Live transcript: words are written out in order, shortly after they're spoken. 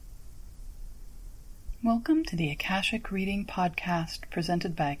Welcome to the Akashic Reading Podcast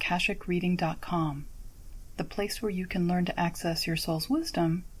presented by AkashicReading.com, the place where you can learn to access your soul's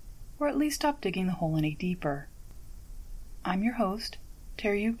wisdom, or at least stop digging the hole any deeper. I'm your host,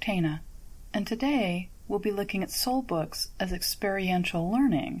 Terry Uktana, and today we'll be looking at soul books as experiential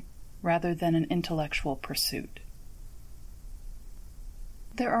learning rather than an intellectual pursuit.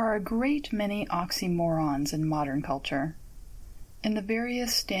 There are a great many oxymorons in modern culture. In the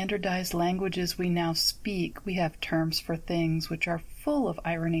various standardized languages we now speak, we have terms for things which are full of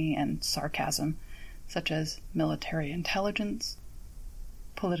irony and sarcasm, such as military intelligence,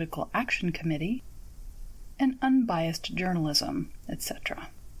 political action committee, and unbiased journalism, etc.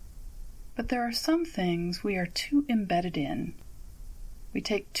 But there are some things we are too embedded in. We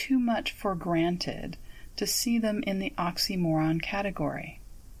take too much for granted to see them in the oxymoron category.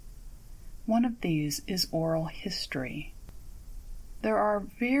 One of these is oral history. There are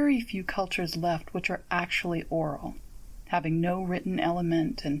very few cultures left which are actually oral, having no written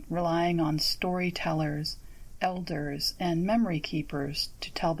element and relying on storytellers, elders, and memory keepers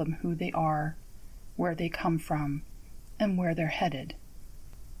to tell them who they are, where they come from, and where they're headed.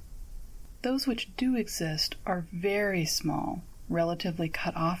 Those which do exist are very small, relatively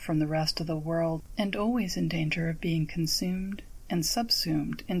cut off from the rest of the world, and always in danger of being consumed and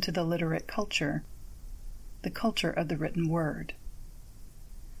subsumed into the literate culture, the culture of the written word.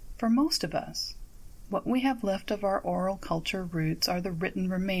 For most of us, what we have left of our oral culture roots are the written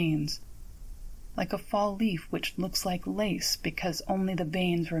remains, like a fall leaf which looks like lace because only the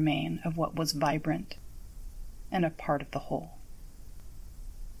veins remain of what was vibrant and a part of the whole.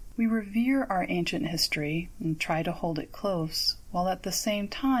 We revere our ancient history and try to hold it close, while at the same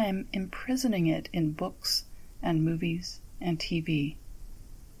time imprisoning it in books and movies and TV.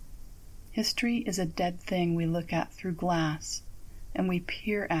 History is a dead thing we look at through glass, and we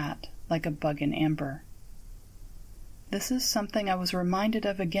peer at like a bug in amber. This is something I was reminded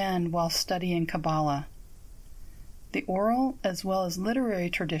of again while studying Kabbalah. The oral as well as literary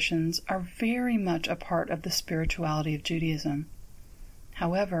traditions are very much a part of the spirituality of Judaism.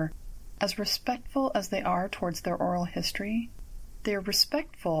 However, as respectful as they are towards their oral history, they are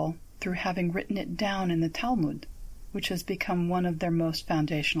respectful through having written it down in the Talmud, which has become one of their most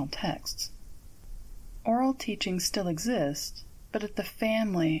foundational texts. Oral teaching still exists, but at the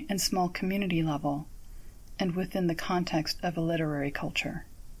family and small community level, and within the context of a literary culture.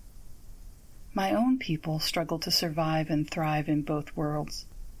 My own people struggle to survive and thrive in both worlds,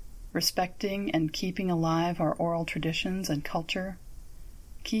 respecting and keeping alive our oral traditions and culture,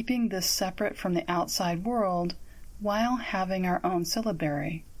 keeping this separate from the outside world while having our own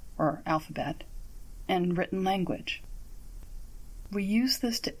syllabary, or alphabet, and written language. We use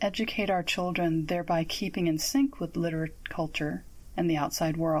this to educate our children, thereby keeping in sync with literate culture and the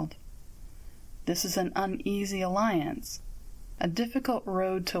outside world. This is an uneasy alliance, a difficult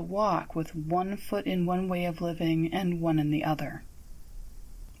road to walk with one foot in one way of living and one in the other.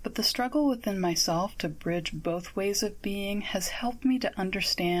 But the struggle within myself to bridge both ways of being has helped me to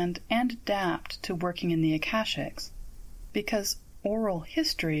understand and adapt to working in the Akashics, because oral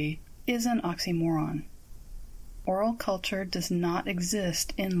history is an oxymoron. Oral culture does not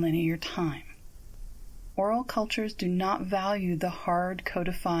exist in linear time. Oral cultures do not value the hard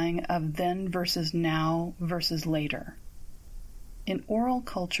codifying of then versus now versus later. In oral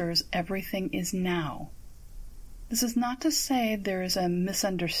cultures, everything is now. This is not to say there is a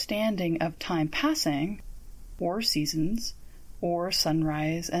misunderstanding of time passing, or seasons, or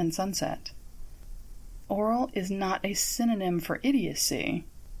sunrise and sunset. Oral is not a synonym for idiocy,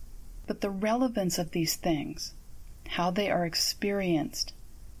 but the relevance of these things, how they are experienced,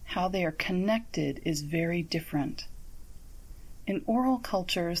 how they are connected is very different. In oral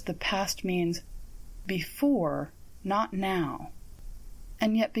cultures, the past means before, not now,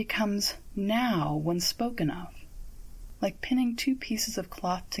 and yet becomes now when spoken of. Like pinning two pieces of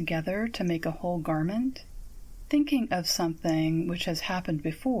cloth together to make a whole garment, thinking of something which has happened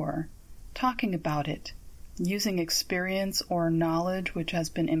before, talking about it, using experience or knowledge which has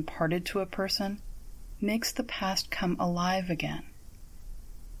been imparted to a person, makes the past come alive again.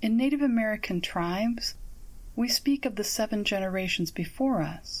 In Native American tribes, we speak of the 7 generations before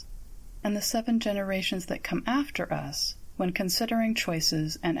us and the 7 generations that come after us when considering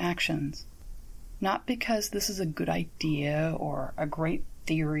choices and actions, not because this is a good idea or a great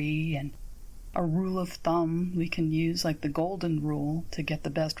theory and a rule of thumb we can use like the golden rule to get the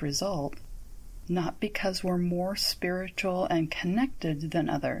best result, not because we're more spiritual and connected than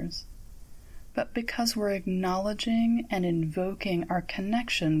others, but because we're acknowledging and invoking our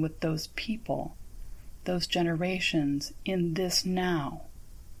connection with those people, those generations, in this now.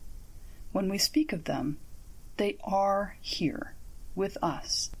 When we speak of them, they are here, with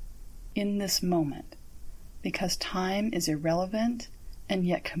us, in this moment, because time is irrelevant and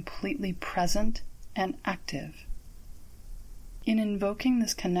yet completely present and active. In invoking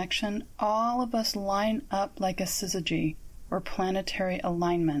this connection, all of us line up like a syzygy or planetary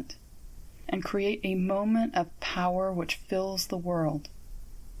alignment and create a moment of power which fills the world,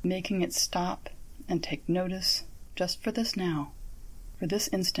 making it stop and take notice just for this now, for this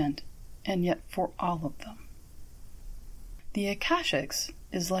instant, and yet for all of them. The Akashics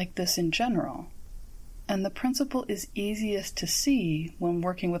is like this in general, and the principle is easiest to see when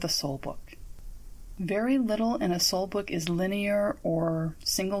working with a soul book. Very little in a soul book is linear or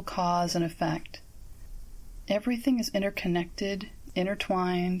single cause and effect. Everything is interconnected,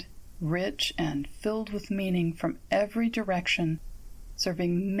 intertwined, rich, and filled with meaning from every direction,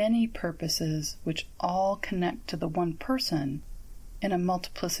 serving many purposes which all connect to the one person in a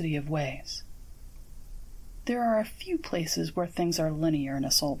multiplicity of ways. There are a few places where things are linear in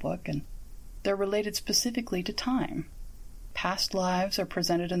a soul book, and they're related specifically to time. Past lives are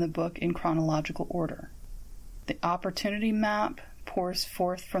presented in the book in chronological order. The opportunity map pours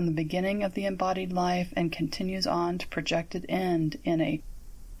forth from the beginning of the embodied life and continues on to projected end in a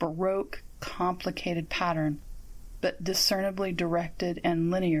baroque, complicated pattern, but discernibly directed and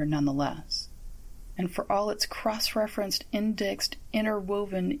linear nonetheless. And for all its cross-referenced, indexed,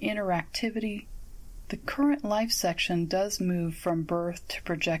 interwoven interactivity, the current life section does move from birth to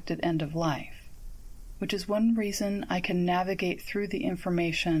projected end of life, which is one reason I can navigate through the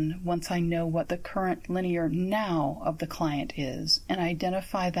information once I know what the current linear now of the client is and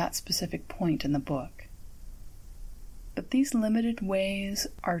identify that specific point in the book. But these limited ways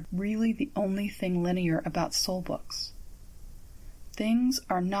are really the only thing linear about soul books. Things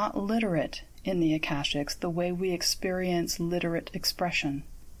are not literate in the Akashics the way we experience literate expression.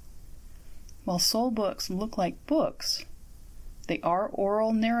 While soul books look like books, they are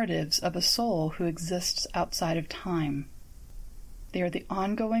oral narratives of a soul who exists outside of time. They are the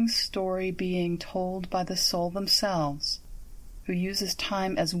ongoing story being told by the soul themselves, who uses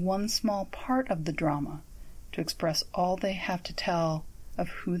time as one small part of the drama to express all they have to tell of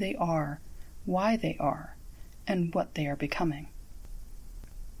who they are, why they are, and what they are becoming.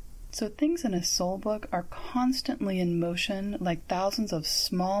 So things in a soul book are constantly in motion like thousands of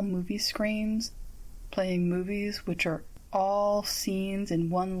small movie screens, playing movies which are all scenes in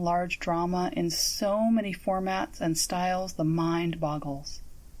one large drama in so many formats and styles the mind boggles.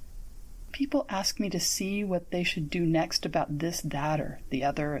 People ask me to see what they should do next about this, that, or the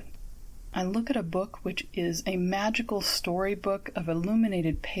other. I look at a book which is a magical storybook of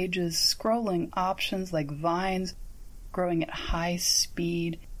illuminated pages scrolling options like vines growing at high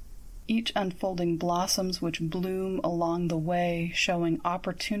speed, each unfolding blossoms which bloom along the way, showing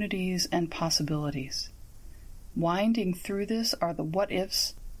opportunities and possibilities. Winding through this are the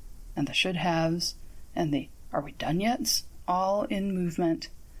what-ifs and the should-haves and the are-we-done-yets, all in movement,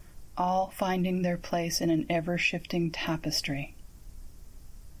 all finding their place in an ever-shifting tapestry.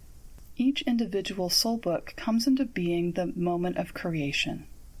 Each individual soul book comes into being the moment of creation.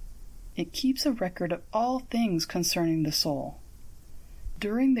 It keeps a record of all things concerning the soul.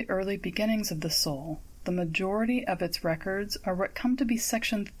 During the early beginnings of the soul, the majority of its records are what come to be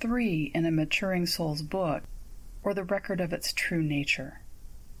Section 3 in a maturing soul's book, or the record of its true nature.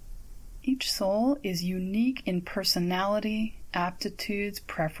 Each soul is unique in personality, aptitudes,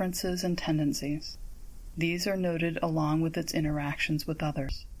 preferences, and tendencies. These are noted along with its interactions with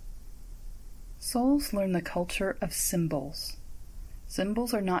others. Souls learn the culture of symbols.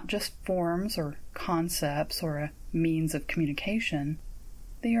 Symbols are not just forms or concepts or a means of communication.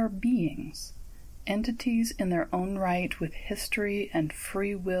 They are beings, entities in their own right with history and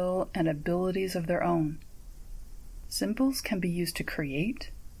free will and abilities of their own. Symbols can be used to create,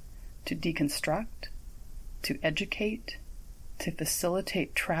 to deconstruct, to educate, to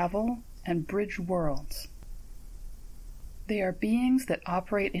facilitate travel and bridge worlds. They are beings that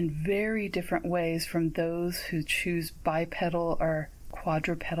operate in very different ways from those who choose bipedal or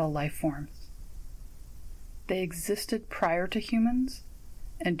quadrupedal life forms. They existed prior to humans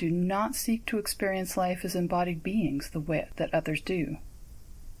and do not seek to experience life as embodied beings the way that others do.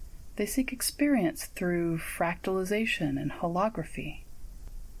 They seek experience through fractalization and holography.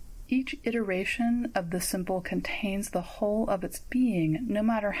 Each iteration of the symbol contains the whole of its being, no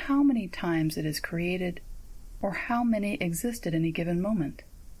matter how many times it is created or how many exist at any given moment.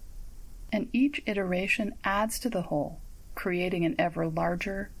 And each iteration adds to the whole, creating an ever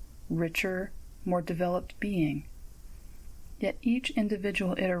larger, richer, more developed being. Yet each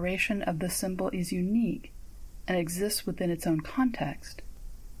individual iteration of the symbol is unique and exists within its own context.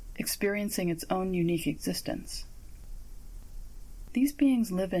 experiencing its own unique existence. These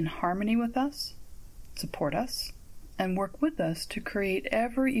beings live in harmony with us, support us, and work with us to create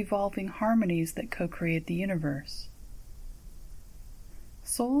ever-evolving harmonies that co-create the universe.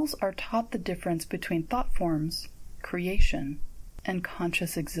 Souls are taught the difference between thought forms, creation, and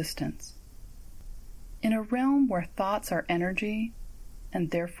conscious existence. In a realm where thoughts are energy, and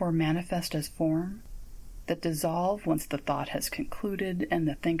therefore manifest as form, that dissolve once the thought has concluded and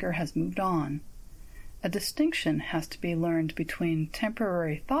the thinker has moved on, a distinction has to be learned between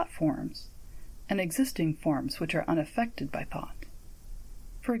temporary thought forms and existing forms which are unaffected by thought.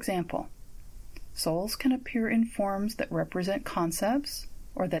 For example, souls can appear in forms that represent concepts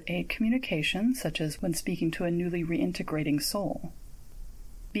or that aid communication, such as when speaking to a newly reintegrating soul.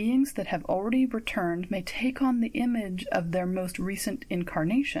 Beings that have already returned may take on the image of their most recent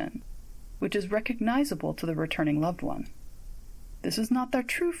incarnation, which is recognizable to the returning loved one. This is not their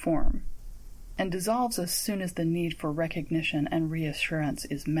true form, and dissolves as soon as the need for recognition and reassurance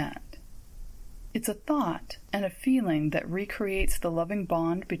is met. It's a thought and a feeling that recreates the loving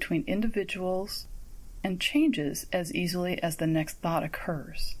bond between individuals and changes as easily as the next thought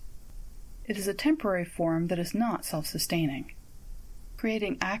occurs. It is a temporary form that is not self-sustaining.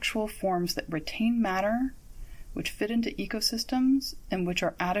 Creating actual forms that retain matter, which fit into ecosystems, and which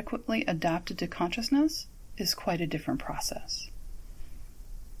are adequately adapted to consciousness, is quite a different process.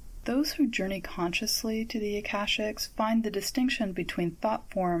 Those who journey consciously to the Akashics find the distinction between thought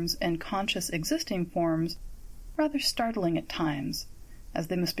forms and conscious existing forms rather startling at times, as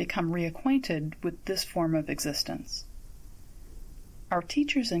they must become reacquainted with this form of existence. Our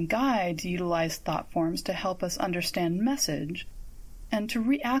teachers and guides utilize thought forms to help us understand message and to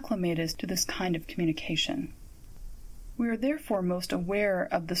reacclimate us to this kind of communication. We are therefore most aware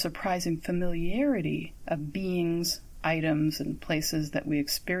of the surprising familiarity of beings, items, and places that we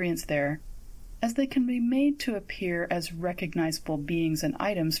experience there, as they can be made to appear as recognizable beings and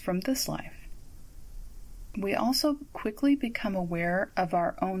items from this life. We also quickly become aware of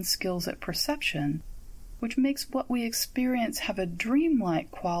our own skills at perception, which makes what we experience have a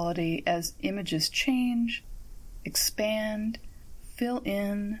dreamlike quality as images change, expand, fill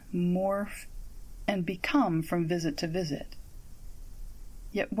in, morph, and become from visit to visit.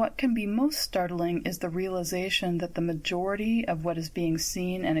 Yet what can be most startling is the realization that the majority of what is being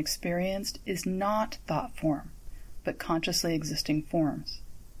seen and experienced is not thought form, but consciously existing forms.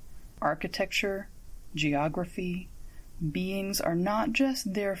 Architecture, geography, beings are not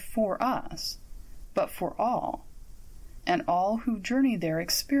just there for us, but for all, and all who journey there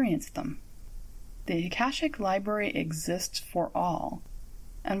experience them. The Akashic Library exists for all,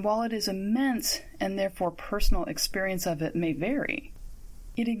 and while it is immense and therefore personal experience of it may vary,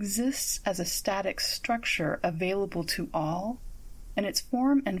 it exists as a static structure available to all, and its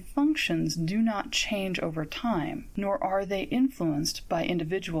form and functions do not change over time, nor are they influenced by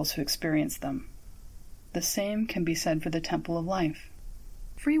individuals who experience them. The same can be said for the Temple of Life.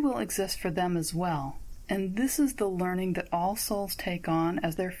 Free will exists for them as well, and this is the learning that all souls take on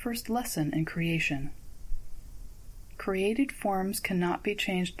as their first lesson in creation. Created forms cannot be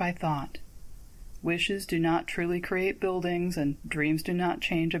changed by thought. Wishes do not truly create buildings, and dreams do not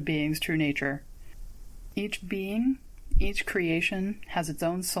change a being's true nature. Each being, each creation, has its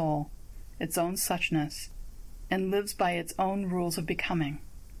own soul, its own suchness, and lives by its own rules of becoming.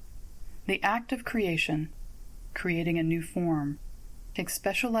 The act of creation, creating a new form, takes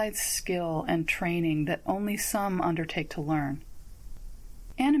specialized skill and training that only some undertake to learn.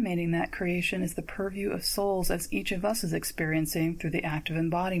 Animating that creation is the purview of souls as each of us is experiencing through the act of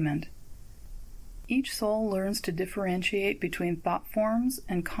embodiment. Each soul learns to differentiate between thought forms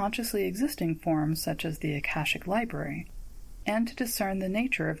and consciously existing forms such as the Akashic Library, and to discern the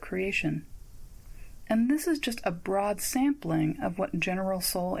nature of creation. And this is just a broad sampling of what general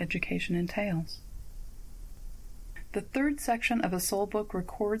soul education entails. The third section of a soul book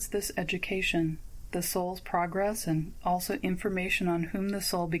records this education, the soul's progress, and also information on whom the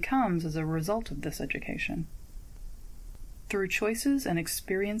soul becomes as a result of this education. Through choices and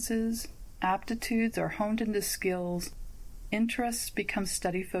experiences, aptitudes are honed into skills, interests become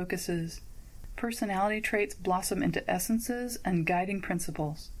study focuses, personality traits blossom into essences and guiding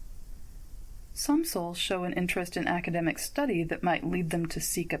principles. Some souls show an interest in academic study that might lead them to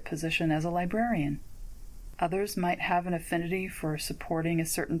seek a position as a librarian. Others might have an affinity for supporting a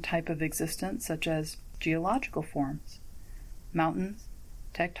certain type of existence, such as geological forms, mountains,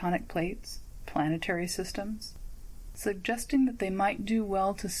 tectonic plates, planetary systems, suggesting that they might do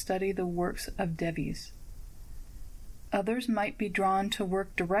well to study the works of Devis. Others might be drawn to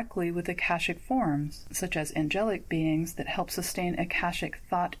work directly with Akashic forms, such as angelic beings that help sustain Akashic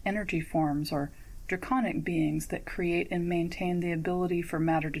thought energy forms, or draconic beings that create and maintain the ability for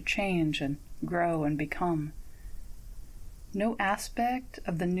matter to change and grow and become. No aspect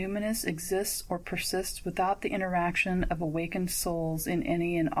of the numinous exists or persists without the interaction of awakened souls in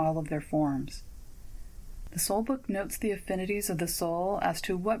any and all of their forms. The Soul Book notes the affinities of the soul as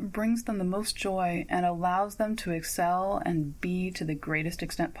to what brings them the most joy and allows them to excel and be to the greatest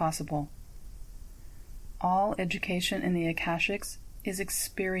extent possible. All education in the Akashics is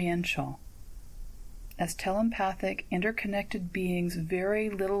experiential. As telepathic, interconnected beings, very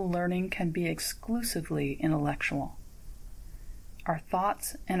little learning can be exclusively intellectual. Our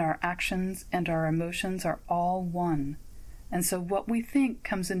thoughts and our actions and our emotions are all one, and so what we think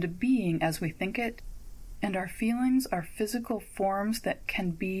comes into being as we think it, and our feelings are physical forms that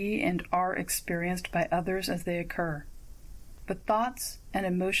can be and are experienced by others as they occur. But thoughts and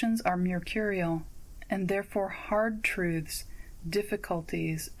emotions are mercurial, and therefore hard truths,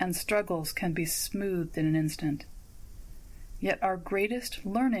 difficulties, and struggles can be smoothed in an instant. Yet our greatest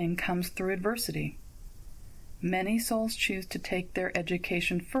learning comes through adversity. Many souls choose to take their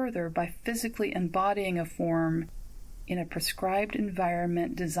education further by physically embodying a form in a prescribed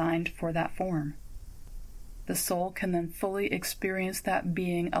environment designed for that form. The soul can then fully experience that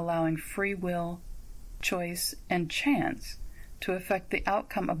being, allowing free will, choice, and chance to affect the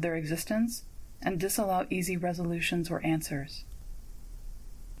outcome of their existence and disallow easy resolutions or answers.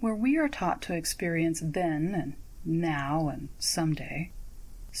 Where we are taught to experience then and now and someday,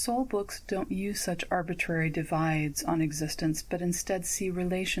 soul books don't use such arbitrary divides on existence, but instead see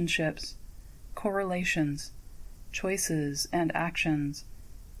relationships, correlations, choices and actions,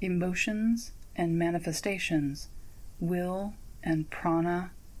 emotions and manifestations, will and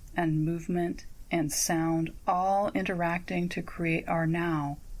prana and movement and sound, all interacting to create our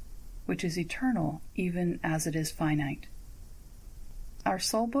now, which is eternal even as it is finite. Our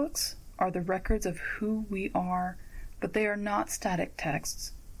soul books are the records of who we are, but they are not static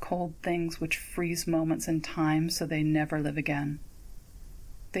texts, cold things which freeze moments in time so they never live again.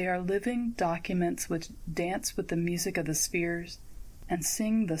 They are living documents which dance with the music of the spheres and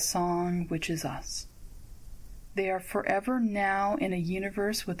sing the song which is us. They are forever now in a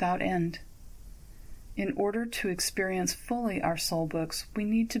universe without end. In order to experience fully our soul books, we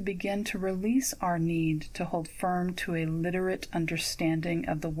need to begin to release our need to hold firm to a literate understanding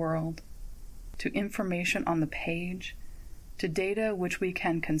of the world, to information on the page, to data which we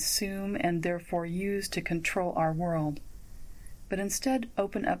can consume and therefore use to control our world, but instead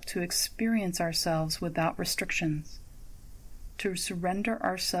open up to experience ourselves without restrictions, to surrender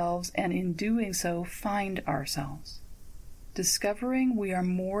ourselves and in doing so find ourselves, discovering we are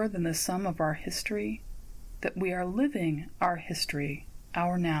more than the sum of our history, that we are living our history,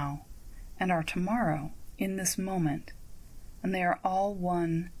 our now, and our tomorrow in this moment, and they are all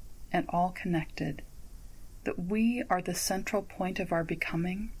one and all connected, that we are the central point of our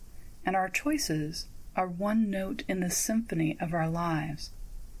becoming, and our choices are one note in the symphony of our lives,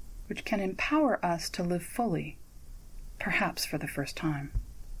 which can empower us to live fully, perhaps for the first time.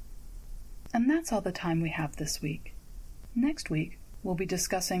 And that's all the time we have this week. Next week, we'll be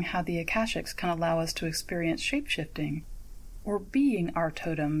discussing how the Akashics can allow us to experience shape-shifting, or being our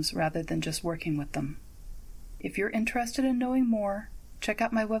totems rather than just working with them. If you're interested in knowing more, check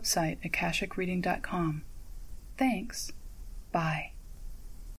out my website, akashicreading.com. Thanks. Bye.